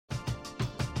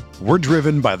We're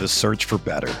driven by the search for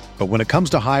better. But when it comes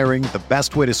to hiring, the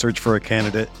best way to search for a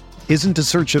candidate isn't to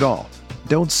search at all.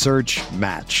 Don't search,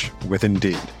 match with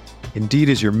Indeed. Indeed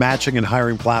is your matching and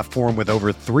hiring platform with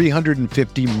over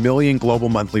 350 million global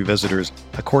monthly visitors,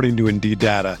 according to Indeed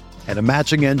data, and a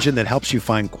matching engine that helps you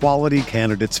find quality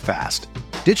candidates fast.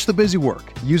 Ditch the busy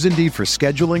work. Use Indeed for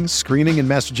scheduling, screening, and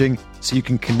messaging so you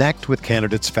can connect with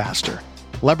candidates faster.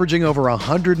 Leveraging over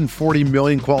 140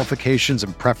 million qualifications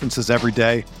and preferences every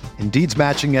day, Indeed's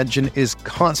matching engine is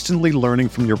constantly learning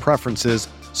from your preferences,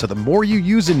 so the more you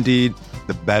use Indeed,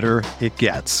 the better it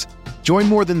gets. Join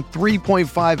more than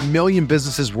 3.5 million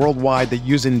businesses worldwide that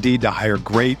use Indeed to hire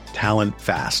great talent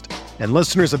fast. And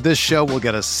listeners of this show will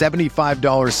get a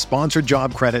 $75 sponsored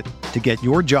job credit to get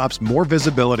your jobs more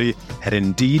visibility at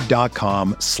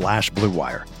Indeed.com/Blue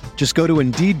Wire. Just go to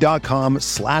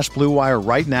Indeed.com/Blue Wire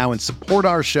right now and support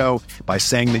our show by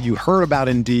saying that you heard about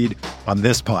Indeed on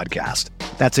this podcast.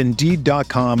 That's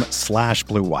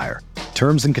Indeed.com/Blue Wire.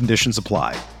 Terms and conditions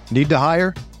apply. Need to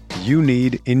hire? You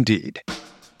need Indeed.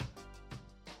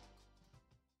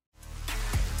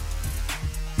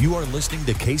 You are listening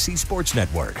to KC Sports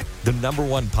Network, the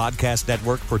 #1 podcast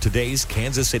network for today's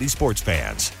Kansas City sports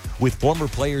fans. With former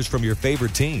players from your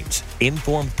favorite teams,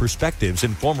 informed perspectives,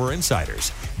 and former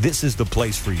insiders, this is the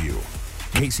place for you.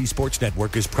 KC Sports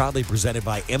Network is proudly presented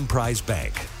by Emprise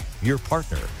Bank, your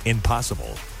partner in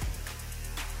possible.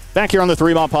 Back here on the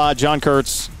Three Mile Pod, John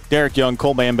Kurtz, Derek Young,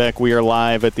 Cole Manbeck. We are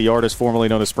live at the Artist formerly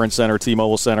known as Sprint Center,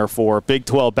 T-Mobile Center, for Big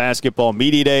 12 Basketball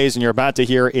Media Days, and you're about to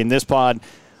hear in this pod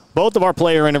both of our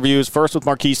player interviews, first with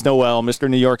Markquis Nowell, Mr.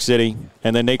 New York City,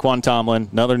 and then Nae'Qwan Tomlin,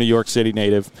 another New York City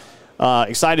native.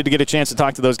 Excited to get a chance to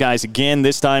talk to those guys again.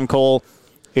 This time, Cole,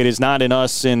 it is not in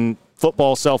us in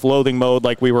football self-loathing mode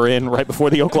like we were in right before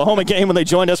the Oklahoma game when they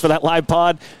joined us for that live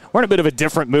pod. We're in a bit of a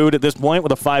different mood at this point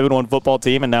with a 5-1 football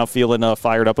team and now feeling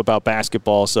fired up about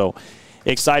basketball. So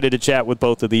excited to chat with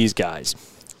both of these guys.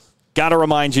 Got to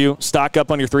remind you, stock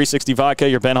up on your 360 vodka,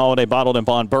 your Ben Holiday bottled and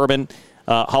bond bourbon.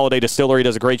 Holiday Distillery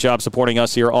does a great job supporting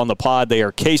us here on the pod. They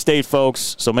are K-State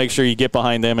folks, so make sure you get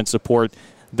behind them and support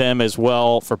them as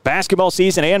well for basketball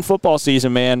season and football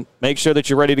season, man. Make sure that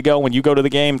you're ready to go when you go to the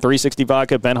game. 360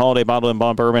 vodka, Ben Holiday bottled and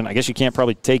bond bourbon. I guess you can't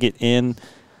probably take it in.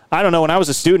 I don't know. When I was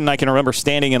a student, I can remember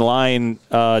standing in line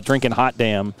drinking Hot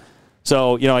Damn.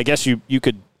 So, I guess you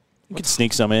could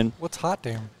sneak some in. What's Hot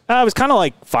Damn? It was kind of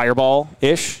like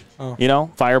Fireball-ish,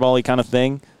 Fireball-y kind of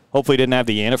thing. Hopefully it didn't have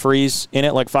the antifreeze in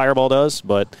it like Fireball does,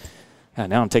 but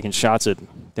now I'm taking shots at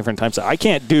different times. I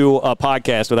can't do a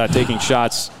podcast without taking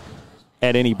shots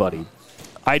at anybody.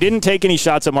 I didn't take any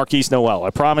shots at Markquis Nowell. I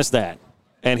promise that.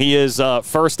 And he is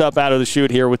first up out of the chute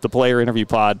here with the player interview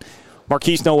pod.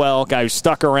 Markquis Nowell, guy who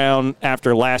stuck around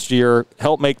after last year,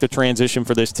 helped make the transition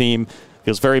for this team.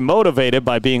 Feels very motivated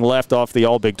by being left off the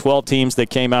all Big 12 teams that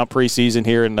came out preseason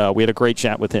here, and we had a great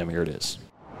chat with him. Here it is.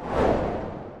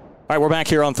 All right, we're back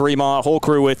here on 3 Mile. Whole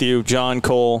crew with you, John,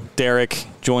 Cole, Derek,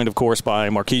 joined, of course, by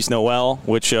Markquis Nowell,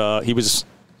 which he was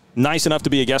nice enough to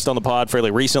be a guest on the pod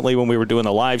fairly recently when we were doing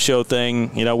the live show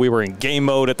thing. We were in game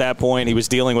mode at that point. He was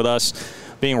dealing with us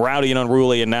being rowdy and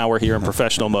unruly, and now we're here in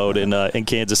professional mode in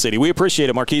Kansas City. We appreciate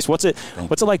it, Markquis. What's it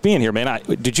like being here, man?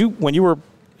 When you were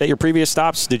at your previous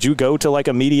stops, did you go to like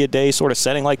a media day sort of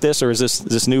setting like this, or is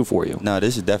this new for you? No,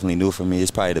 this is definitely new for me. It's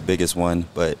probably the biggest one,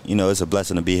 but it's a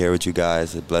blessing to be here with you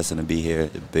guys. It's a blessing to be here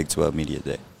at the Big 12 Media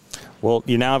Day. Well,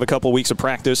 you now have a couple weeks of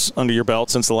practice under your belt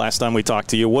since the last time we talked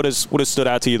to you. What has stood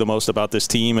out to you the most about this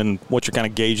team, and what you're kind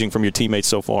of gauging from your teammates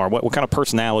so far? What kind of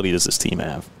personality does this team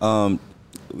have?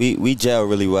 We gel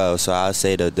really well, so I'll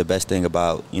say the best thing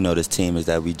about this team is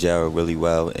that we gel really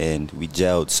well, and we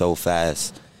gelled so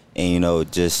fast. And,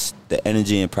 just the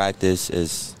energy in practice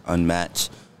is unmatched.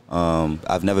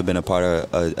 I've never been a part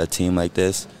of a team like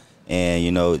this.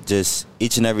 And, just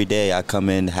each and every day I come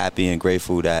in happy and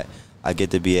grateful that I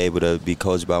get to be able to be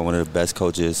coached by one of the best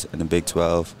coaches in the Big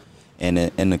 12 and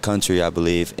in the country, I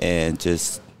believe, and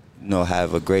just,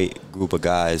 have a great group of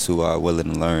guys who are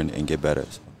willing to learn and get better.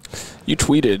 You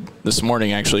tweeted this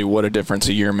morning, actually, what a difference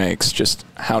a year makes. Just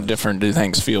how different do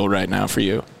things feel right now for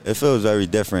you? It feels very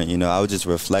different. I was just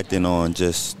reflecting on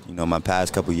just, my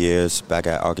past couple years back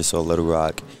at Arkansas Little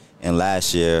Rock and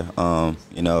last year.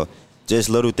 Just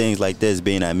little things like this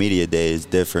being at Media Day is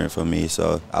different for me.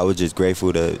 So I was just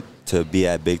grateful to be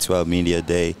at Big 12 Media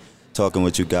Day talking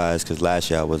with you guys because last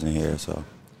year I wasn't here. So.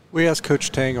 We asked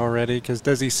Coach Tang already because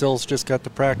Desi Sills just got to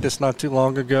practice not too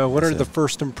long ago. What are the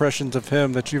first impressions of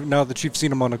him now that you've seen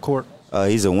him on the court?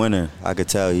 He's a winner. I could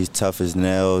tell he's tough as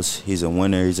nails. He's a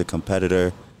winner. He's a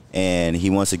competitor, and he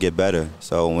wants to get better.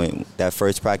 So when that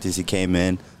first practice he came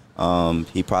in,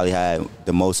 he probably had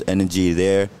the most energy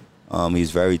there,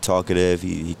 He's very talkative.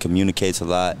 He communicates a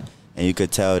lot, and you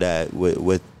could tell that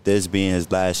with this being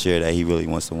his last year that he really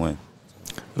wants to win.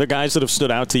 The guys that have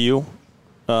stood out to you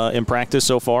in practice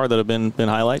so far that have been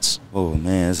highlights? Oh,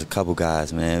 man, there's a couple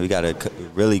guys, man. We got a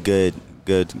really good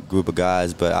group of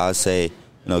guys, but I would say,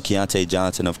 Keontae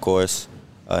Johnson, of course,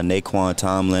 Naquan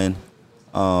Tomlin,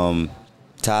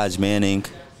 Taj Manning,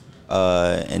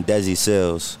 and Desi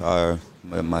Sills are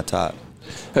my top.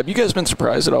 Have you guys been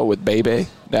surprised at all with Bebe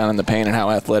down in the paint and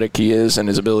how athletic he is and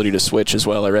his ability to switch as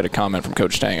well? I read a comment from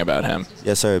Coach Tang about him.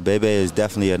 Yes, sir. Bebe is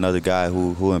definitely another guy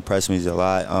who impressed me a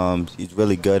lot. He's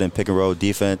really good in pick-and-roll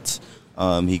defense.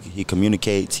 He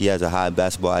communicates. He has a high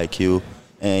basketball IQ.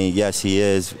 And, yes, he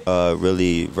is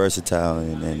really versatile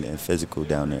and physical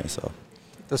down there. So.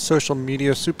 The social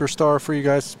media superstar for you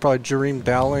guys is probably Jareem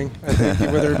Dowling, I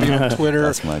think, whether it be on Twitter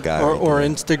That's my guy or right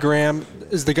Instagram.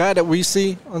 Is the guy that we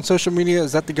see on social media,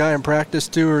 is that the guy in practice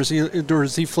too, or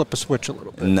does he flip a switch a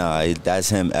little bit? No, that's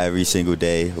him every single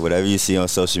day. Whatever you see on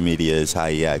social media is how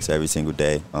he acts every single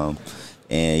day.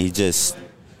 And he just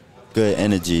good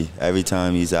energy. Every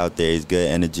time he's out there, he's good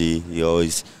energy. He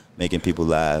always making people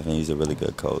laugh, and he's a really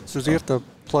good coach. So does he have to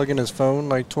plug in his phone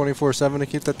like 24/7 to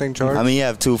keep that thing charged? I mean, he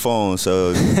have two phones,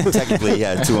 so technically he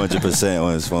has 200%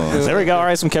 on his phone. There we go. All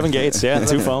right, some Kevin Gates. Yeah,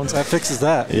 2 phones. That fixes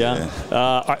that. Yeah.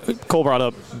 Cole brought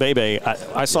up Bebe.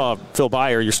 I saw Phil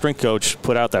Byer, your strength coach,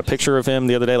 put out that picture of him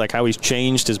the other day, like how he's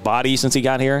changed his body since he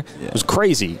got here. Yeah. It was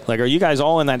crazy. Like, are you guys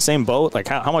all in that same boat? Like,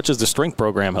 how much has the strength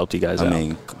program helped you guys out? I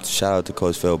mean, shout out to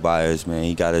Coach Phil Byers, man.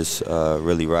 He got us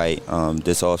really right.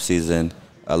 This offseason,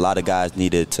 a lot of guys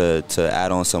needed to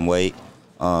add on some weight.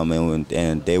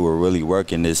 And they were really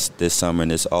working this summer and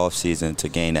this off season to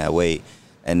gain that weight,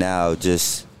 and now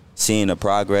just seeing the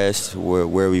progress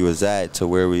where we was at to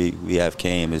where we have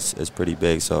came is pretty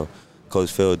big. So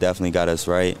Coach Phil definitely got us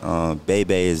right.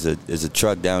 Bebe is a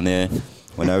truck down there.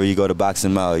 Whenever you go to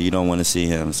Boxing Mile, you don't want to see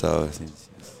him. So he's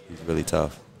really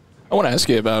tough. I want to ask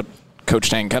you about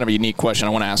Coach Tang, kind of a unique question.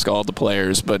 I want to ask all the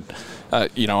players, but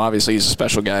obviously he's a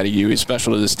special guy to you. He's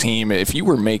special to this team. If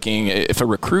a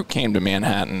recruit came to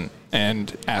Manhattan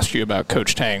and asked you about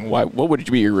Coach Tang, what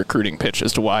would be your recruiting pitch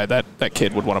as to why that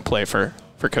kid would want to play for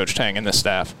Coach Tang and this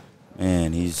staff?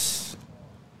 Man, he's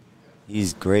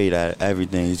great at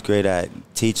everything. He's great at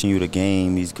teaching you the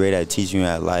game. He's great at teaching you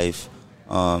at life.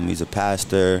 He's a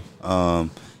pastor.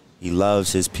 He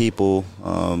loves his people.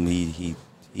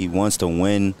 He wants to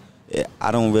win.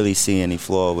 I don't really see any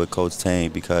flaw with Coach Tang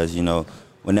because,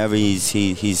 whenever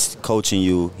he's coaching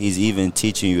you, he's even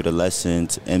teaching you the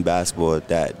lessons in basketball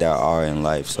that are in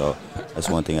life. So that's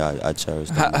one thing I cherish.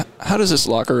 How does this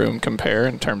locker room compare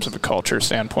in terms of a culture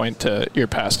standpoint to your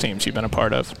past teams you've been a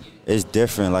part of? It's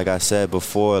different. Like I said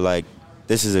before,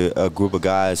 this is a group of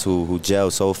guys who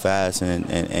gel so fast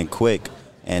and quick,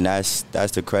 and that's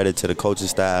the credit to the coaching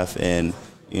staff and,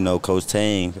 Coach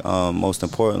Tang, most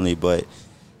importantly. But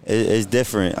it's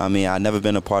different. I mean, I've never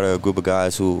been a part of a group of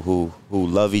guys who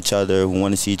love each other, who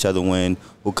want to see each other win,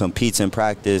 who competes in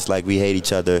practice like we hate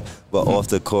each other, but off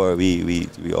the court we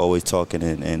always talking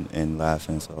and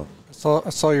laughing. So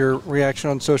I saw your reaction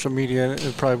on social media.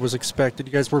 It probably was expected.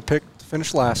 You guys were picked to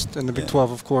finish last in the Big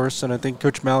 12, of course, and I think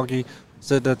Coach Malgi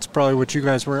said that's probably what you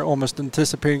guys were almost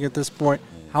anticipating at this point.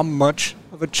 How much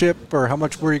of a chip, or how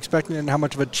much were you expecting, and how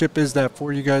much of a chip is that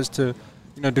for you guys to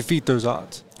defeat those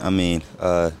odds? I mean,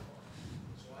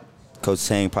 Coach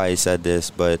Tang probably said this,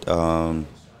 but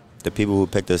the people who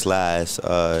picked us last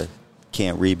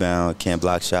can't rebound, can't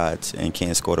block shots, and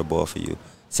can't score the ball for you.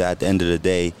 So at the end of the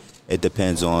day, it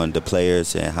depends on the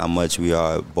players and how much we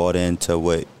are bought into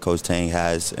what Coach Tang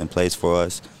has in place for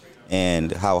us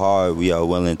and how hard we are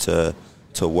willing to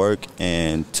work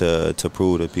and to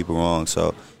prove the people wrong.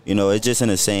 So, it's just in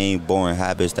the same boring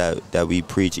habits that we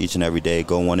preach each and every day,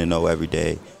 go 1-0 every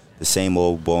day, the same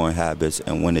old boring habits,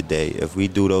 and win a day. If we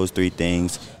do those three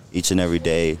things each and every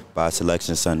day, by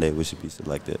Selection Sunday, we should be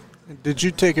selected. Did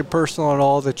you take it personal at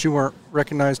all that you weren't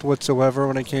recognized whatsoever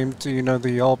when it came to,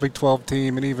 the All Big 12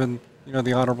 team and even,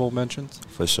 the honorable mentions?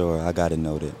 For sure. I got it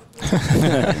noted.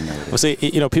 Well, see,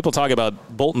 people talk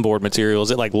about bulletin board material.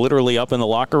 Is it like literally up in the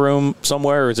locker room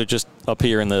somewhere, or is it just up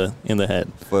here in the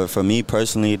head? For me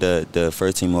personally, the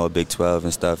first team All Big 12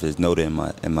 and stuff is noted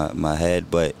in my head,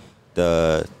 but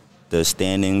the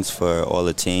standings for all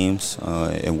the teams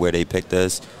and where they picked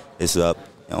us is up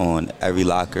on every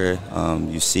locker.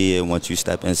 You see it once you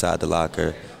step inside the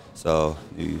locker. So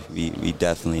we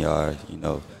definitely are,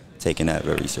 taking that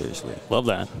very seriously. Love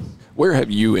that. Where have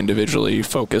you individually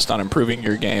focused on improving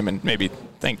your game and maybe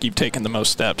think you've taken the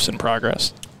most steps in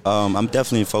progress? I'm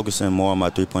definitely focusing more on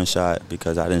my three-point shot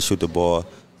because I didn't shoot the ball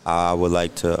I would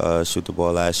like to shoot the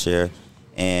ball last year,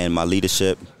 and my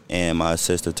leadership and my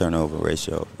assist-to-turnover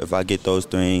ratio. If I get those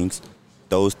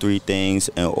three things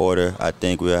in order, I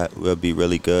think we'll be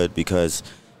really good because,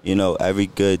 every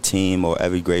good team or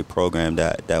every great program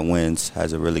that wins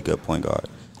has a really good point guard.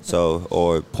 So,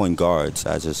 or point guards,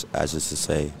 as just to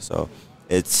say. So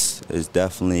it's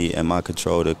definitely in my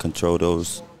control to control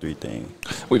those three things.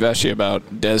 We've asked you about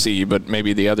Desi, but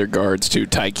maybe the other guards too,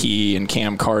 Tyke and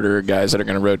Cam Carter, guys that are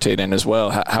going to rotate in as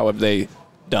well. How have they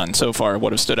done so far?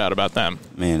 What have stood out about them?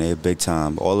 Man, they're big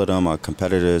time. All of them are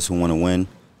competitors who want to win.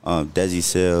 Desi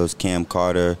Sills, Cam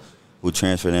Carter, who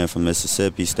transferred in from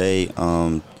Mississippi State.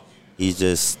 He's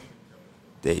just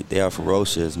they are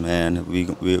ferocious, man. We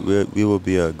will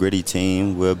be a gritty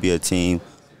team. We'll be a team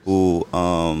who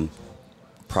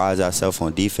prides ourselves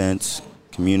on defense,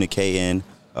 communicating,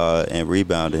 and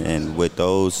rebounding. And with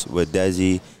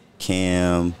Desi,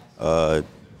 Cam,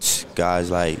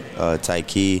 guys like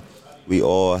Tyke, we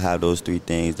all have those three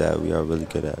things that we are really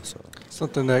good at. So.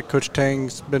 Something that Coach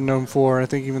Tang's been known for, I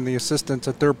think even the assistants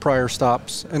at their prior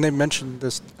stops, and they mentioned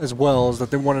this as well, is that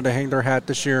they wanted to hang their hat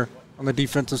this year on the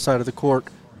defensive side of the court.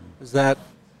 Is that,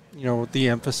 the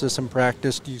emphasis in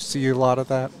practice? Do you see a lot of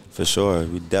that? For sure.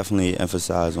 We definitely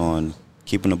emphasize on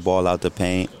keeping the ball out the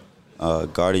paint,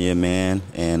 guarding your man,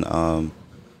 and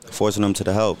forcing them to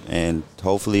the help. And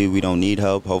hopefully we don't need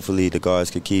help. Hopefully the guards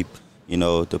could keep,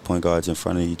 the point guards in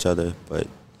front of each other. But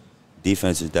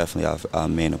defense is definitely our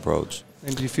main approach.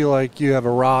 And do you feel like you have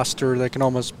a roster that can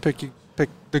almost pick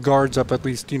the guards up at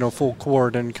least, full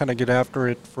court and kind of get after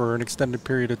it for an extended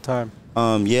period of time?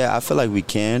 Yeah, I feel like we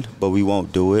can, but we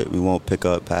won't do it. We won't pick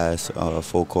up past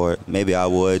full court. Maybe I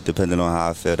would, depending on how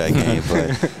I feel that game.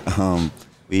 But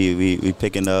we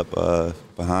picking up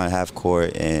behind half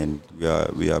court, and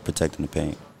we are protecting the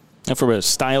paint. And from a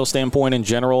style standpoint in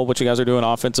general, what you guys are doing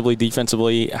offensively,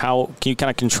 defensively, how can you kind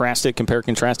of contrast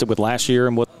it with last year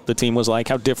and what the team was like?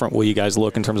 How different will you guys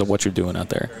look in terms of what you're doing out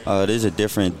there? It is a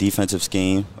different defensive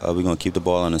scheme. We're going to keep the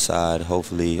ball on the side.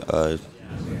 Hopefully,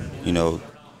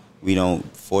 we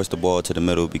don't force the ball to the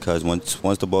middle because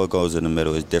once the ball goes in the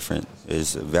middle, it's different.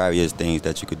 There's various things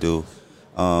that you could do.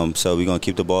 So we're going to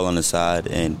keep the ball on the side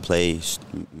and play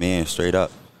man straight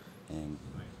up. And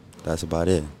that's about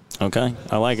it. Okay,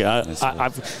 I like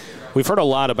it. We've heard a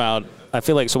lot about. I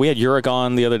feel like we had Uric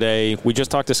on the other day. We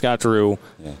just talked to Scott Drew.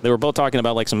 Yeah. They were both talking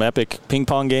about like some epic ping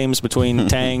pong games between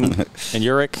Tang and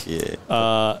Uric.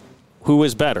 Yeah. Who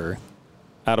is better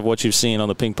out of what you've seen on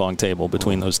the ping pong table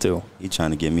between those two? He's trying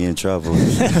to get me in trouble.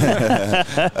 But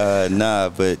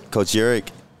Coach Uric,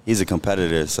 he's a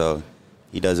competitor, so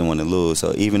he doesn't want to lose.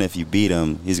 So even if you beat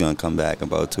him, he's going to come back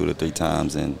about 2 to 3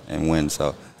 times and win.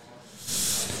 So.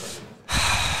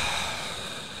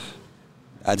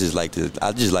 I just like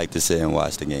to sit and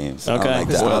watch the games. Okay.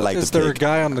 Is there a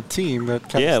guy on the team that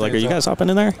kind of are you guys hopping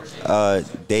in there?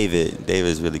 David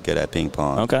is really good at ping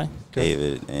pong. Okay.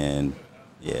 David, and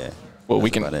yeah. Well,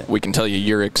 we can tell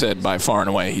you Uric said by far and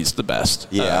away he's the best.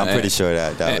 Yeah, I'm pretty sure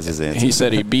that was his answer. He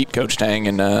said he beat Coach Tang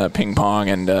in ping pong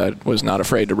and was not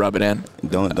afraid to rub it in.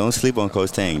 Don't sleep on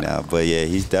Coach Tang now, but yeah,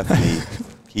 he's definitely.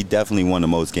 He definitely won the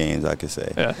most games, I could say.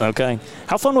 Yeah. Okay.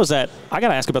 How fun was that? I got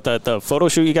to ask about the photo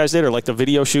shoot you guys did, or like the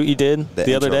video shoot you did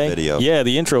the other day. Video. Yeah,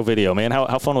 the intro video, man.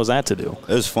 How fun was that to do?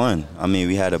 It was fun. I mean,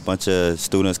 we had a bunch of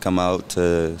students come out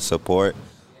to support,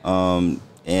 and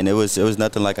it was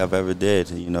nothing like I've ever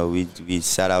did. We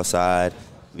sat outside,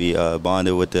 we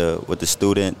bonded with the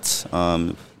students,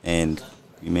 and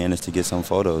we managed to get some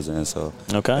photos in, so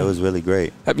it was really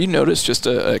great. Have you noticed just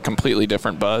a completely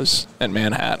different buzz at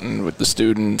Manhattan with the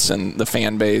students and the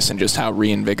fan base and just how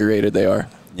reinvigorated they are?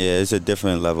 Yeah, it's a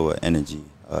different level of energy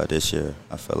this year,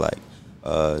 I feel like.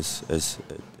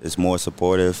 It's more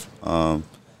supportive.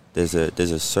 There's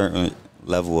a certain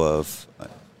level of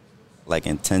like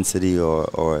intensity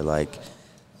or like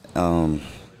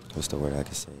what's the word I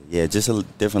can say? Yeah, just a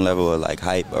different level of like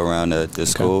hype around the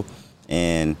school.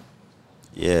 And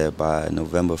yeah, by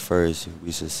November 1st,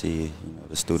 we should see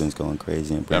the students going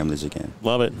crazy in Bramlage again.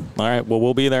 Love it. All right, well,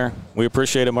 we'll be there. We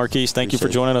appreciate it, Marquise. Thank you for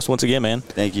joining us once again, man.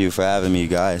 Thank you for having me,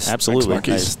 guys. Absolutely. Thanks,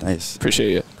 Marquise. Nice.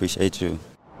 Appreciate it. Appreciate you.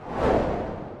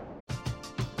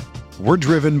 We're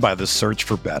driven by the search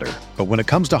for better. But when it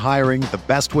comes to hiring, the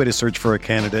best way to search for a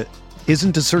candidate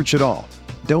isn't to search at all.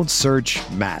 Don't search,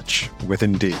 match with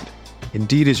Indeed.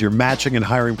 Indeed is your matching and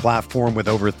hiring platform with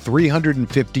over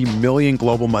 350 million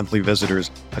global monthly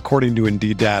visitors, according to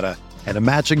Indeed data, and a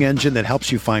matching engine that helps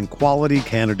you find quality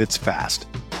candidates fast.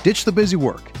 Ditch the busy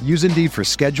work. Use Indeed for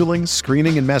scheduling,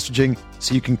 screening, and messaging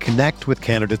so you can connect with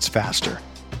candidates faster.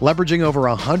 Leveraging over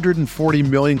 140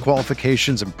 million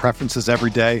qualifications and preferences every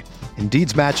day,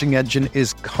 Indeed's matching engine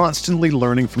is constantly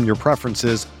learning from your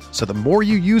preferences, so the more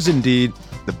you use Indeed,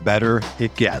 the better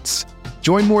it gets.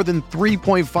 Join more than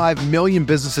 3.5 million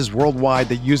businesses worldwide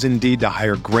that use Indeed to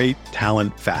hire great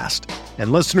talent fast.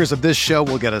 And listeners of this show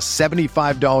will get a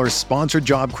 $75 sponsored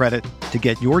job credit to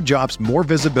get your jobs more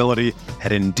visibility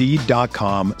at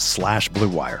Indeed.com/Blue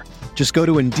Wire. Just go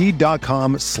to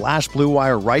Indeed.com/Blue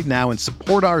Wire right now and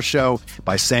support our show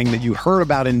by saying that you heard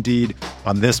about Indeed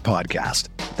on this podcast.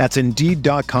 That's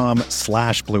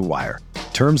Indeed.com/Blue Wire.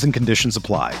 Terms and conditions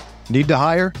apply. Need to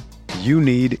hire? You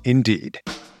need Indeed.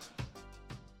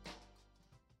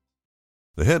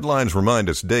 The headlines remind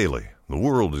us daily the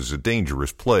world is a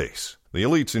dangerous place. The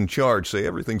elites in charge say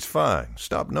everything's fine,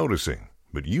 stop noticing.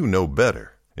 But you know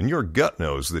better. And your gut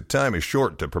knows that time is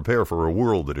short to prepare for a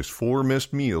world that is 4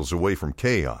 missed meals away from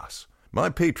chaos. My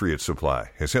Patriot Supply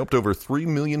has helped over 3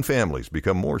 million families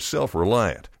become more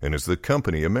self-reliant and is the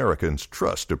company Americans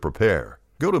trust to prepare.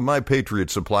 Go to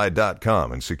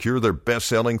MyPatriotSupply.com and secure their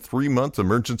best-selling 3-month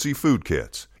emergency food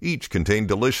kits. Each contain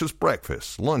delicious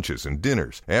breakfasts, lunches, and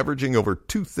dinners, averaging over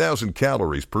 2,000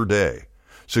 calories per day.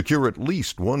 Secure at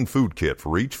least 1 food kit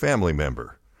for each family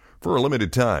member. For a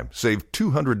limited time, save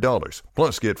 $200,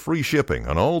 plus get free shipping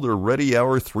on all their Ready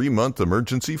Hour 3-month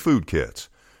emergency food kits.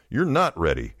 You're not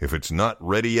ready if it's not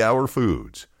Ready Hour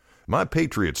Foods. My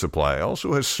Patriot Supply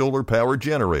also has solar-powered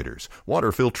generators,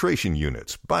 water filtration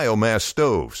units, biomass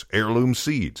stoves, heirloom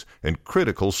seeds, and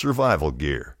critical survival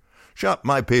gear. Shop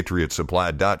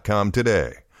MyPatriotSupply.com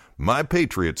today.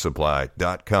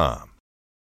 MyPatriotSupply.com.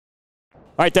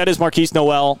 All right, that is Marquise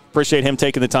Noel. Appreciate him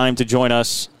taking the time to join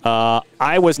us.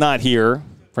 I was not here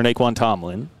for Nae'Qwan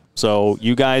Tomlin, so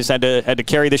you guys had to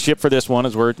carry the ship for this one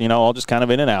as we're all just kind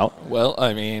of in and out. Well,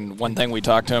 I mean, one thing we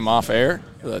talked to him off air,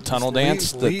 the tunnel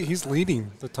dance. He's leading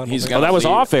the tunnel dance. That was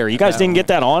off air. You guys didn't get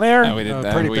that on air? No, we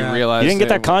didn't. We realized you didn't get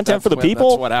that content for the people?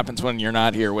 That's what happens when you're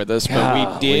not here with us. But we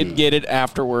did get it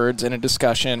afterwards in a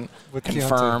discussion, with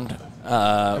confirmed.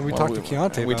 And we talked to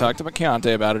Keontae. We talked to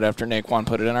Keontae about it after Nae'Qwan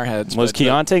put it in our heads. Was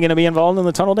Keontae going to be involved in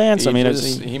the tunnel dance?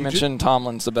 He mentioned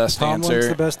Tomlin's the best dancer. Tomlin's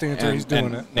the best dancer. He's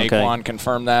doing it. Nae'Qwan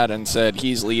confirmed that and said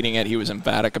he's leading it. He was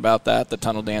emphatic about that. The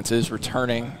tunnel dance is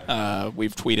returning.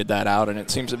 We've tweeted that out, and it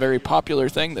seems a very popular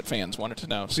thing that fans wanted to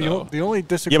know. So the only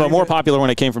disagreement. Yeah, but more popular when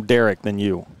it came from Derek than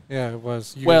you. Yeah, it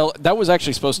was. Well, that was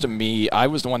actually supposed to be. I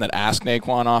was the one that asked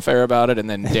Nae'Qwan off air about it, and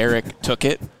then Derek took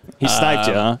it. He sniped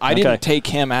you, huh? I didn't take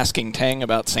him asking Tang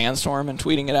about Sandstorm and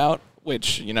tweeting it out,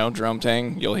 which, Jerome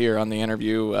Tang, you'll hear on the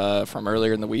interview from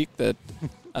earlier in the week that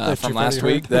from last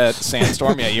week that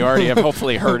Sandstorm, you already have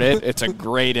hopefully heard it. It's a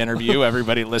great interview.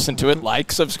 Everybody listen to it.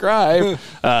 Like, subscribe.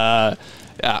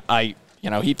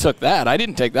 He took that. I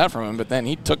didn't take that from him, but then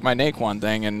he took my Nae'Qwan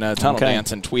thing and tunnel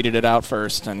dance and tweeted it out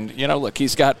first. And, look,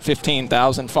 he's got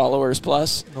 15,000 followers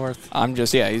plus. North. I'm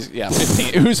just,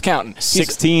 15. Who's counting?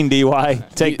 16, DY.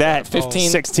 Take that.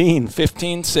 15. 16.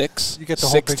 15, 6. You get the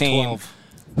 16, whole Big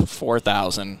 12.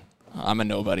 4,000. I'm a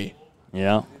nobody.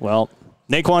 Yeah, well,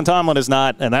 Nae'Qwan Tomlin is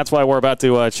not, and that's why we're about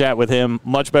to chat with him.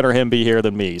 Much better him be here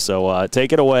than me. So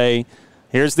take it away.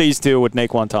 Here's these two with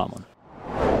Nae'Qwan Tomlin.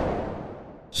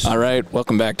 All right,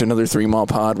 welcome back to another 3 Mall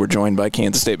Pod. We're joined by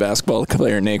Kansas State basketball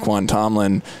player Nae'Qwan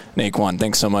Tomlin. Nae'Qwan,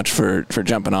 thanks so much for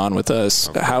jumping on with us.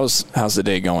 How's the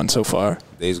day going so far?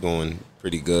 Day's going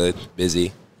pretty good,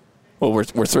 busy. Well, we're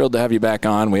thrilled to have you back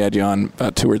on. We had you on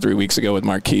about 2 or 3 weeks ago with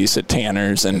Marquise at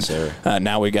Tanner's, and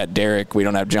now we got Derek. We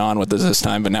don't have John with us this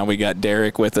time, but now we got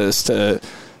Derek with us to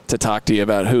talk to you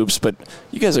about hoops. But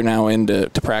you guys are now into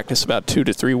practice about 2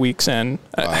 to 3 weeks in.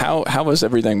 How has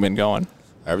everything been going?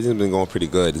 Everything's been going pretty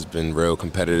good. It's been real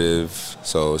competitive,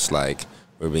 so it's like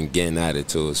we've been getting at it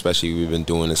too. Especially we've been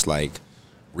doing this like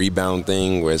rebound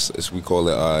thing where we call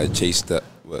it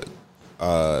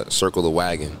circle the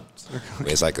wagon. Where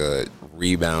it's like a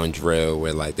rebound drill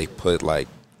where like they put like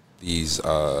these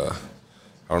I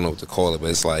don't know what to call it, but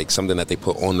it's like something that they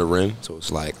put on the rim. So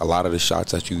it's like a lot of the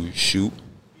shots that you shoot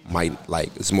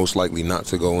it's most likely not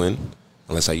to go in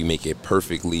unless you make it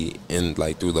perfectly in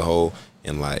like through the hole,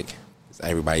 and like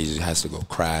everybody just has to go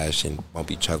crash and bump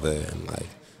each other and like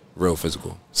real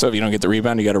physical. So if you don't get the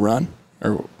rebound, you got to run?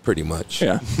 Or pretty much.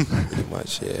 Yeah. Pretty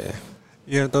much, yeah.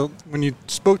 Yeah, when you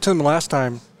spoke to him last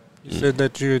time, you said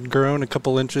that you had grown a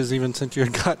couple inches even since you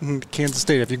had gotten to Kansas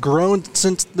State. Have you grown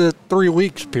since the 3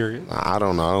 weeks period? I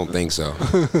don't know. I don't think so.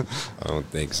 I don't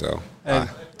think so.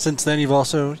 And since then, you've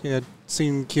also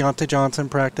seen Keontae Johnson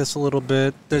practice a little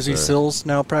bit. Desi Sills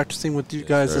now practicing with you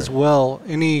guys as well.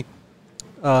 Any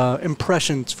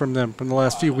impressions from them from the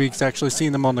last few weeks, actually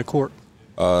seeing them on the court?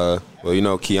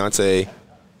 Keontae,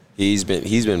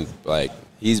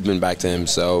 he's been back to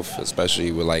himself,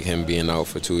 especially with like him being out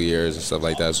for 2 years and stuff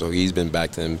like that. So he's been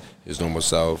back to his normal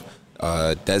self.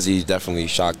 Desi definitely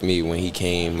shocked me when he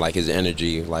came. Like his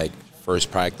energy, like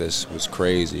first practice was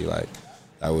crazy. Like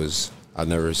I've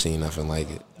never seen nothing like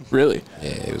it. Really? Yeah,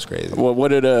 it was crazy. Well, what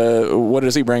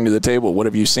does he bring to the table? What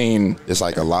have you seen? It's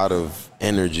like a lot of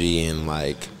energy, and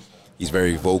like he's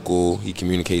very vocal. He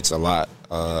communicates a lot,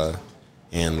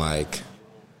 and like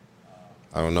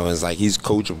I don't know. It's like he's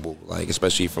coachable, like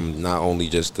especially from not only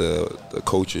just the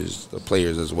coaches, the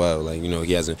players as well. Like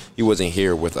he wasn't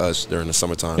here with us during the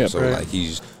summertime, so like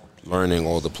he's learning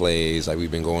all the plays. Like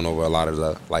we've been going over a lot of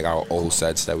our old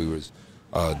sets that we was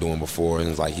doing before, and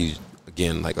it's like he's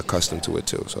again like accustomed to it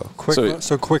too. So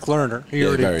quick learner. He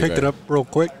already picked it up real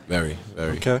quick. Very,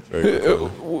 very. Okay. Very cool.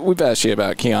 We've asked you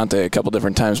about Keontae a couple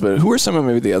different times, but who are some of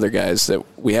maybe the other guys that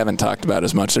we haven't talked about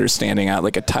as much that are standing out,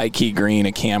 like a Tyke Green,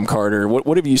 a Cam Carter?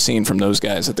 What have you seen from those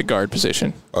guys at the guard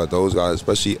position? Those guys,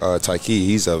 especially Tyke,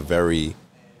 he's a very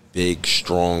big,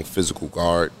 strong, physical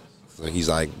guard. So he's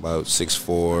like about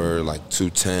 6'4", like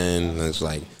 210, and it's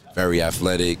like very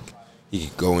athletic. He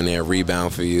could go in there,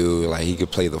 rebound for you. Like he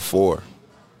could play the 4.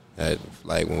 We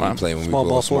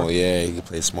go small, yeah, he could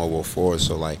play small ball 4.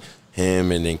 So like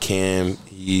him, and then Cam,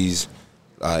 he's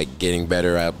like getting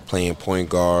better at playing point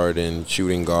guard and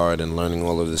shooting guard and learning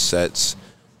all of the sets,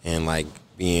 and like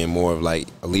being more of like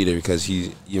a leader, because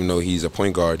even though he's a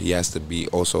point guard, he has to be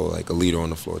also like a leader on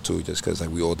the floor too, just because like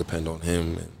we all depend on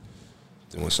him and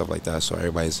doing stuff like that. So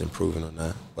everybody's improving on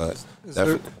that. But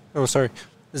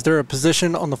is there a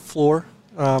position on the floor,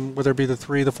 whether it be the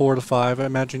 3, the 4, the 5? I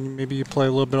imagine maybe you play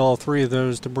a little bit all 3 of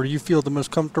those. Where do you feel the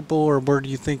most comfortable, or where do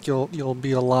you think you'll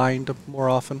be aligned more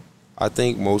often? I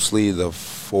think mostly the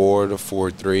 4, the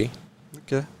 4-3.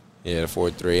 Okay. Yeah, the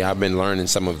 4-3. I've been learning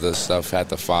some of the stuff at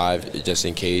the 5 just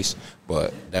in case,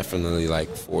 but definitely like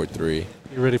 4-3.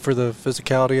 You ready for the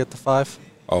physicality at the 5?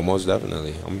 Oh, most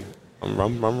definitely.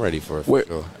 I'm ready for it. For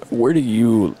sure. Where do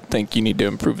you think you need to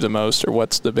improve the most, or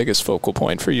what's the biggest focal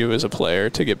point for you as a player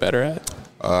to get better at?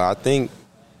 I think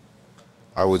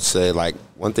I would say like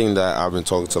one thing that I've been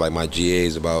talking to like my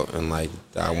GAs about, and like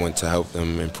that I want to help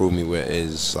them improve me with,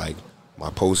 is like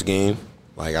my post game.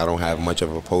 Like I don't have much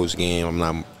of a post game.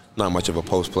 I'm not much of a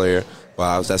post player,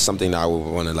 but that's something that I would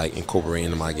want to like incorporate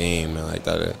into my game, and like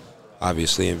that.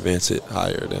 Obviously advance it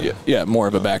higher. Yeah, more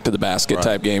of a back-to-the-basket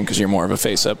type game, because you're more of a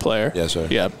face-up player. Yes, sir.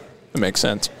 Yeah, it makes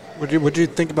sense. What you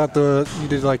think about you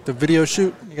did like the video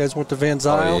shoot? You guys went to Van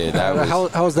Zyl. Oh, yeah,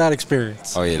 how was that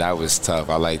experience? Oh, yeah, that was tough.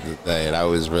 I liked it. That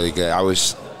was really good. I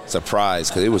was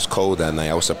surprised because it was cold that night.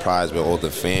 I was surprised with all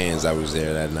the fans that was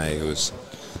there that night. It was,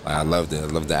 I loved it. I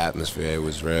loved the atmosphere. It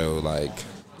was real, like.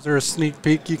 Is there a sneak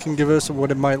peek you can give us of what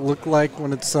it might look like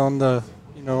when it's on the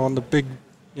big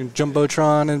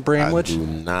Jumbotron in Bramlage? I do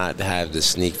not have the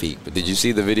sneak peek, but did you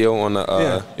see the video on the?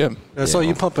 I saw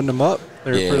you pumping them up.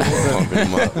 Pumping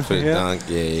them up for the dunk.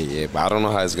 Yeah. But I don't know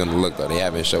how it's gonna look though. They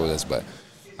haven't showed us, but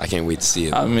I can't wait to see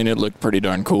it. I mean, it looked pretty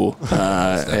darn cool.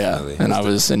 And I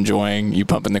was enjoying you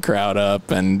pumping the crowd up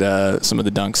and some of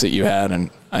the dunks that you had.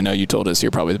 And I know you told us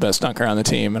you're probably the best dunker on the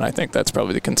team, and I think that's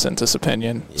probably the consensus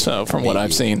opinion. Yeah, so from what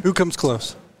I've seen, who comes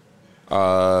close?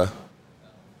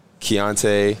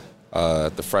 Keontae.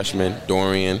 The freshman,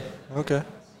 Dorian. Okay.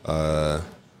 I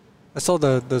saw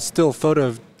the still photo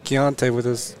of Keontae with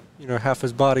his, half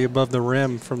his body above the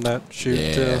rim from that shoot.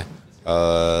 Yeah.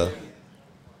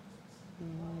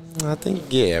 I think,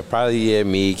 probably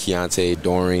me, Keontae,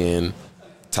 Dorian.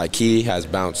 Tyke has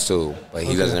bounce too, but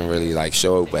he doesn't really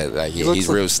show it. But he's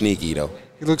real sneaky though.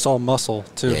 He looks all muscle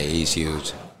too. Yeah, he's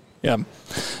huge. Yeah.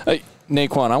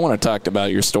 Naquan, I want to talk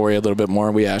about your story a little bit more.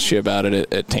 We asked you about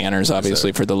it at Tanner's,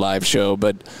 obviously, for the live show.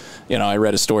 But, I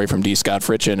read a story from D. Scott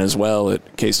Fritchen as well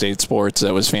at K-State Sports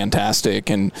that was fantastic.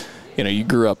 And, you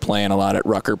grew up playing a lot at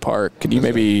Rucker Park. Could you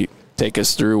maybe take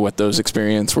us through what those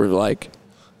experiences were like?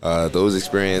 Those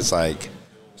experiences,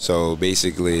 so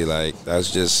basically,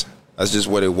 that's just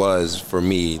what it was for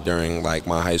me during,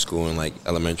 my high school and,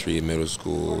 elementary and middle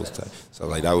school. So,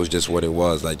 that was just what it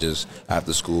was. Just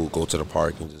after school, go to the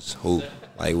park and just hoop.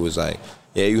 It was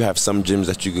you have some gyms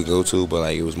that you could go to,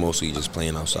 but, it was mostly just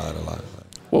playing outside a lot.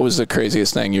 What was the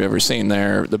craziest thing you ever seen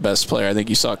there, the best player? I think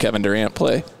you saw Kevin Durant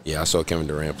play. Yeah, I saw Kevin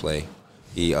Durant play.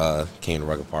 He came to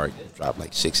Rucker Park,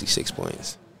 dropped, 66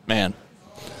 points. Man,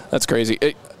 that's crazy.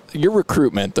 Your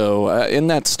recruitment, though, in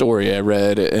that story I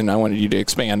read, and I wanted you to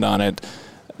expand on it,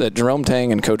 that Jerome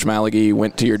Tang and Coach Malaghy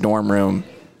went to your dorm room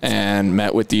and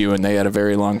met with you, and they had a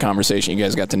very long conversation. You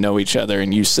guys got to know each other,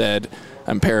 and you said,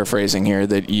 I'm paraphrasing here,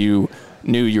 that you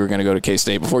knew you were going to go to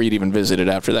K-State, before you'd even visited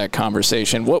after that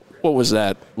conversation. What was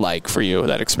that like for you,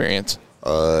 that experience?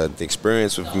 The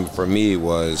experience for me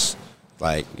was,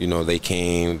 like, you know, they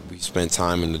came, we spent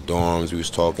time in the dorms, we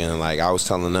was talking, and, like, I was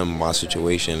telling them my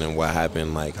situation and what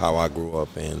happened, like, how I grew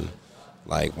up and,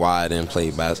 like, why I didn't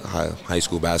play high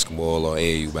school basketball or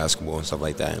AAU basketball and stuff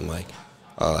like that. And, like,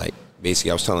 basically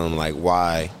I was telling them, like,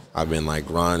 why I've been, like,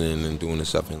 grinding and doing this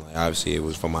stuff. And, like, obviously it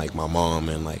was from, like, my mom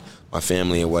and, like, my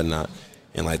family and whatnot.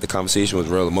 And, like, the conversation was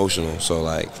real emotional. So,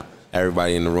 like,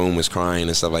 everybody in the room was crying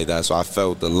and stuff like that. So I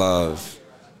felt the love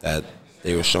that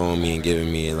they were showing me and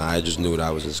giving me, and I just knew that I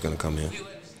was just going to come here.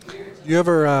 You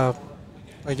ever, I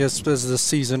guess as the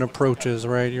season approaches,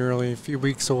 right, you're only a few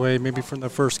weeks away maybe from the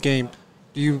first game,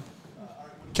 do you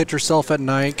catch yourself at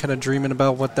night kind of dreaming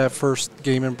about what that first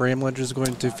game in Bramlage is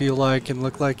going to feel like and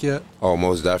look like yet? Oh,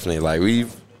 most definitely. Like,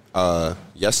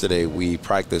 yesterday we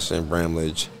practiced in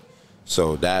Bramlage,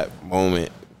 so that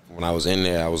moment when I was in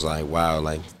there, I was like, wow,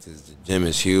 like, the gym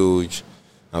is huge.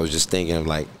 I was just thinking of,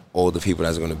 like, all the people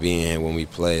that's going to be in here when we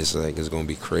play. So, like, it's going to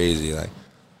be crazy. Like,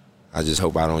 I just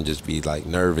hope I don't just be, like,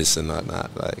 nervous and not.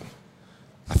 Like,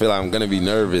 I feel like I'm going to be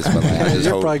nervous, but, like, I just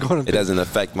hope it doesn't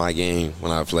affect my game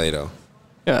when I play, though.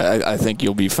 Yeah, I think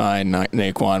you'll be fine,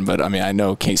 Naquan. But, I mean, I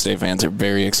know K-State fans are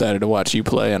very excited to watch you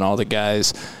play and all the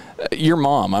guys. Your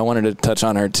mom, I wanted to touch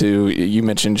on her, too. You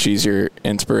mentioned she's your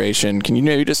inspiration. Can you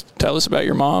maybe just tell us about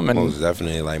your mom? Most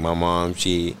definitely. Like, my mom,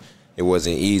 it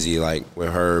wasn't easy, like,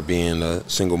 with her being a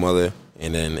single mother,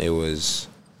 and then it was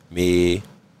me,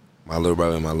 my little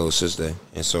brother, and my little sister.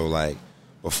 And so, like,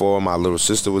 before my little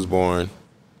sister and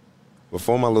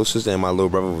my little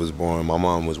brother was born, my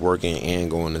mom was working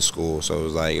and going to school. So it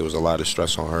was like, it was a lot of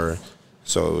stress on her.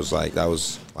 So it was like,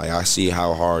 I see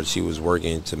how hard she was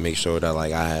working to make sure that,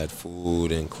 like, I had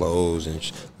food and clothes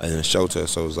and shelter.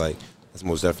 So it was like, that's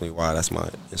most definitely why that's my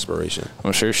inspiration.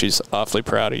 I'm sure she's awfully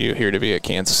proud of you here to be at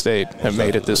Kansas State and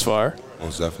made it this far.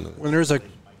 Most definitely. When there's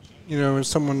when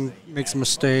someone makes a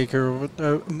mistake or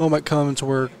a moment comes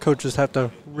where coaches have to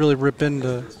really rip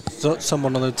into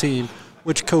someone on the team,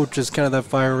 which coach is kind of that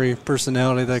fiery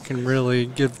personality that can really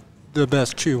give the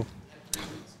best chew?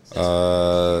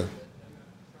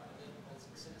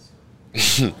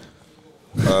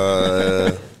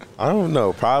 I don't know.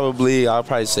 I'll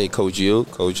probably say Coach U.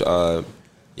 Coach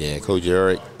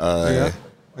Eric.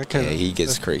 Okay. He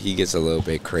gets a little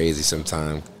bit crazy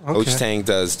sometimes. Okay. Coach Tang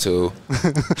does too.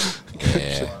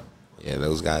 Yeah,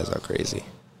 those guys are crazy.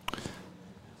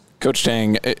 Coach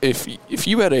Tang, if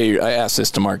you had I asked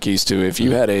this to Marquise too, if you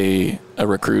had a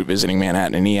recruit visiting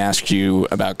Manhattan and he asked you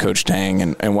about Coach Tang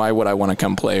and why would I want to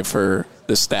come play for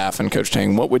the staff and Coach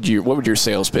Tang, what would your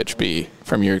sales pitch be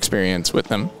from your experience with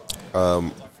them?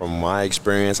 From my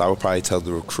experience, I would probably tell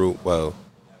the recruit,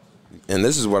 and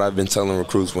this is what I've been telling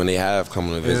recruits when they have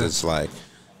come on visits, like,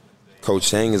 Coach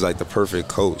Tang is like the perfect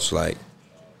coach. Like,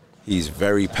 he's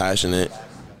very passionate.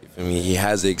 I mean, he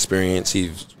has the experience.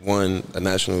 He's won a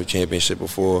national championship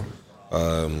before.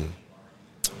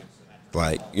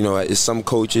 Like, you know, it's some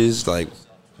coaches, like,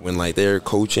 when, like, they're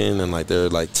coaching and, like, they're,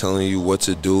 like, telling you what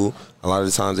to do, a lot of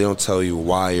the times they don't tell you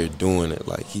why you're doing it.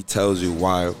 Like, he tells you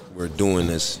why we're doing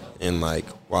this and, like,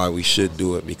 why we should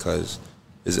do it, because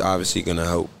it's obviously going to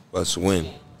help us win.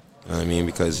 You know what I mean?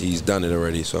 Because he's done it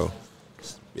already, so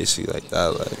basically like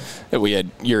that. Like, we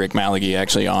had Uric Malagi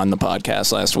actually on the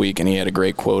podcast last week, and he had a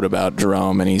great quote about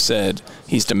Jerome, and he said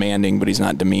he's demanding, but he's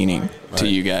not demeaning to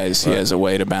you guys. Right. He has a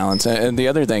way to balance. And the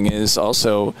other thing is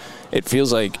also, it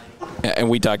feels like, and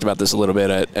we talked about this a little bit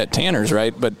at Tanner's,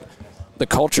 right? But the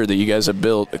culture that you guys have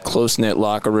built, the close-knit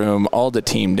locker room, all the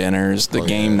team dinners, the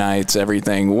game nights,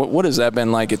 everything. What has that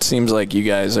been like? It seems like you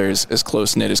guys are as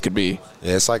close-knit as could be.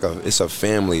 Yeah, it's a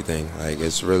family thing. Like,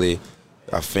 it's really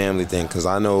a family thing, because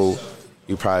I know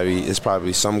it's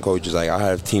probably some coaches, like, I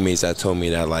have teammates that told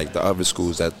me that, like, the other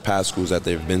schools, past schools that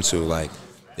they've been to, like,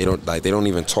 they don't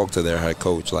even talk to their head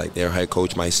coach. Like, their head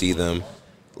coach might see them,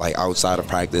 like, outside of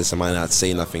practice and might not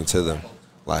say nothing to them.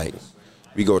 Like,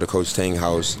 we go to Coach Tang's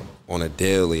house on a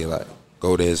daily, like,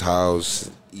 go to his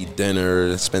house, eat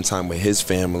dinner, spend time with his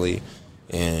family,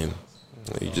 and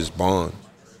you just bond.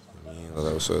 You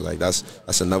know, so, like,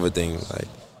 that's another thing. Like,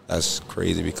 that's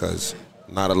crazy because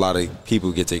not a lot of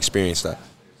people get to experience that.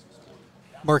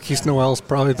 Marquise Noel is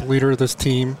probably the leader of this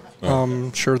team.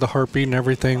 Right. Sure, the heartbeat and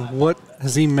everything. What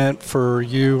has he meant for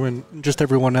you and just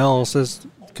everyone else?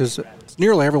 Because it's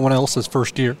nearly everyone else's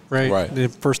first year, right? Right. The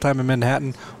first time in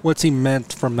Manhattan. What's he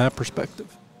meant from that perspective?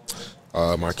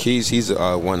 Marquise, he's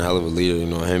one hell of a leader. You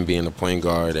know, him being a point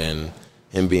guard and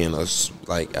him being as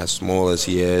small as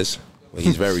he is. Well,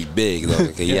 he's very big,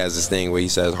 though. He has this thing where he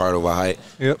says heart over height.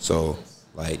 Yep. So,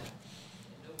 like,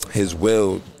 his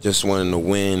will, just wanting to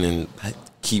win and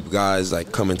keep guys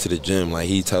like coming to the gym. Like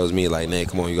he tells me like, "Nate,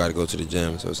 come on, you got to go to the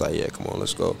gym." So it's like, yeah, come on,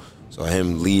 let's go. So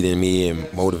him leading me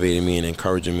and motivating me and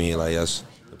encouraging me, like that's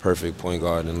the perfect point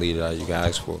guard and leader that you can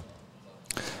ask for.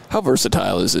 How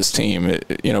versatile is this team?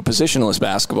 Positionless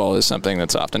basketball is something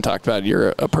that's often talked about.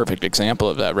 You're a perfect example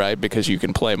of that, right? Because you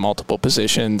can play multiple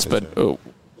positions. But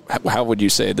how would you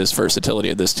say this versatility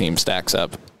of this team stacks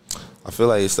up? I feel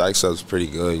like it stacks up pretty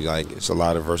good. Like it's a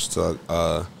lot of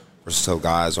versatile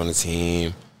guys on the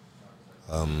team.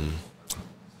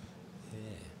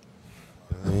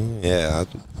 Yeah.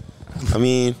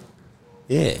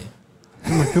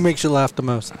 Who makes you laugh the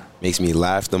most? Makes me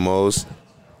laugh the most?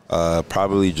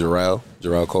 Probably Jarrell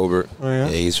Colbert. Oh, yeah?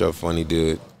 Yeah, he's a funny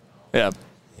dude. Yeah.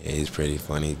 Yeah, he's pretty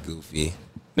funny, goofy.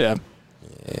 Yeah.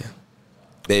 Yeah.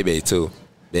 Bebe, too.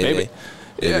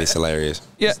 Bebe's hilarious.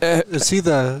 Yeah. Is he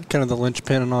the kind of the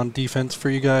linchpin on defense for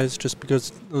you guys just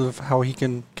because of how he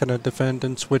can kind of defend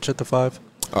and switch at the 5?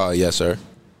 Yes, sir.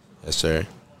 Yes, sir.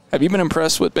 Have you been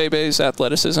impressed with Bebe's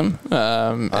athleticism?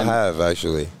 I have,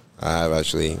 actually.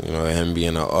 Him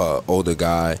being an older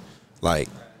guy, like,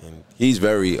 and he's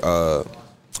very,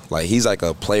 he's like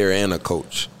a player and a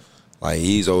coach. Like,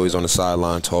 he's always on the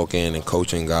sideline talking and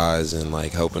coaching guys and,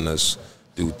 like, helping us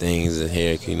do things. And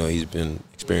here, he's been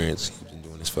experienced. He's been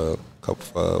doing this for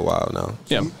a while now.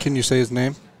 Yeah. Can you say his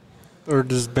name? Or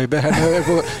does Bebe have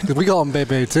because we call him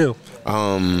Bebe, too.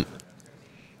 Damn,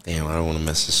 I don't want to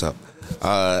mess this up.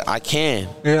 I can.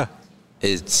 Yeah.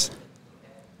 It's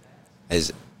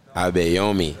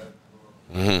Abayomi.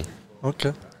 Mm-hmm.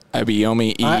 Okay.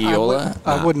 Abayomi Iola?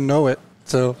 I wouldn't know it,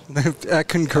 so I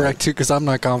couldn't correct you because I'm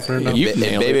not confident enough.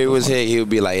 If Baby was here, he would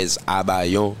be like, it's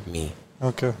Abayomi.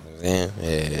 Okay. Yeah.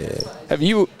 Have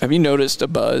you noticed a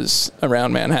buzz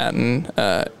around Manhattan?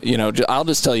 I'll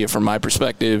just tell you from my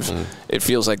perspective, it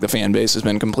feels like the fan base has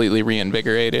been completely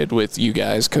reinvigorated with you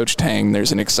guys, Coach Tang.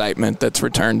 There's an excitement that's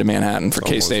returned to Manhattan for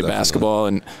K-State basketball.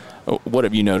 And what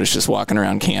have you noticed just walking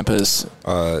around campus?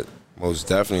 Most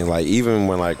definitely. Like even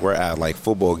when like we're at like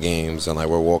football games and like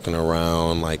we're walking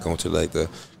around, like going to like the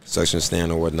concession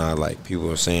stand or whatnot, like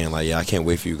people are saying like, yeah, I can't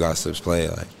wait for you guys to play.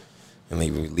 Like, and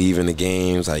like leaving the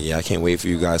games, like, yeah, I can't wait for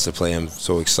you guys to play. I'm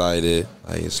so excited.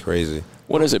 Like, it's crazy.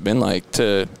 What has it been like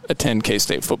to attend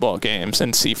K-State football games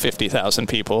and see 50,000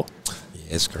 people? Yeah,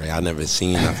 it's great. I've never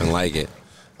seen nothing like it.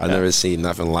 I've never seen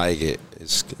nothing like it.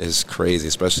 It's crazy,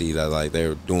 especially that like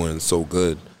they're doing so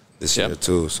good this year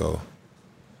too. So.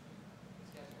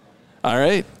 All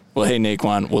right. Well, hey,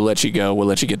 Naquan, we'll let you go. We'll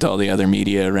let you get to all the other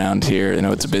media around here. I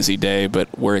know it's a busy day,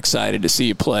 but we're excited to see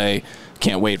you play.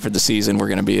 Can't wait for the season. We're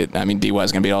going to be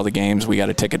DY's going to be at all the games. We got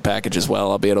a ticket package as well.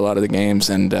 I'll be at a lot of the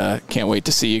games, and can't wait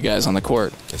to see you guys on the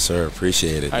court. Yes, sir.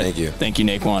 Appreciate it. Thank you. Thank you,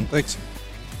 Naquan. Thanks.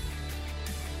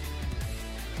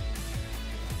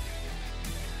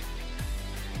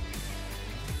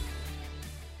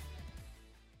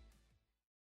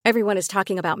 Everyone is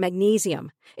talking about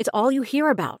magnesium. It's all you hear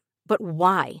about. But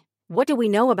why? What do we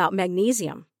know about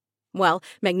magnesium? Well,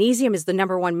 magnesium is the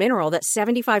number one mineral that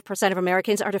 75% of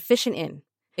Americans are deficient in.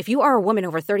 If you are a woman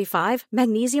over 35,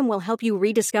 magnesium will help you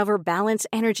rediscover balance,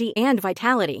 energy, and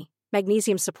vitality.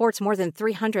 Magnesium supports more than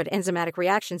 300 enzymatic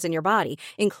reactions in your body,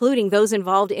 including those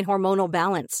involved in hormonal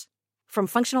balance. From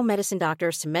functional medicine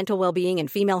doctors to mental well-being and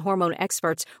female hormone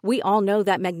experts, we all know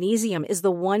that magnesium is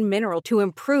the one mineral to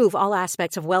improve all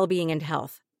aspects of well-being and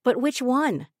health. But which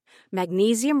one?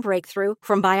 Magnesium Breakthrough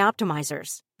from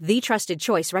Bioptimizers, the trusted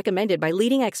choice recommended by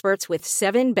leading experts with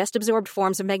 7 best-absorbed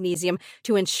forms of magnesium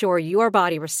to ensure your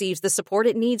body receives the support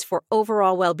it needs for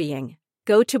overall well-being.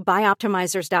 Go to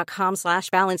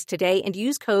bioptimizers.com/balance today and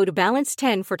use code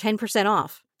BALANCE10 for 10%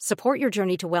 off. Support your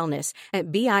journey to wellness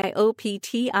at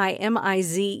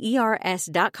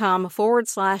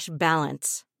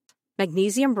bioptimizers.com/balance.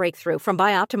 Magnesium Breakthrough from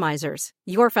Bioptimizers,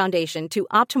 your foundation to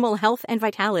optimal health and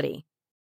vitality.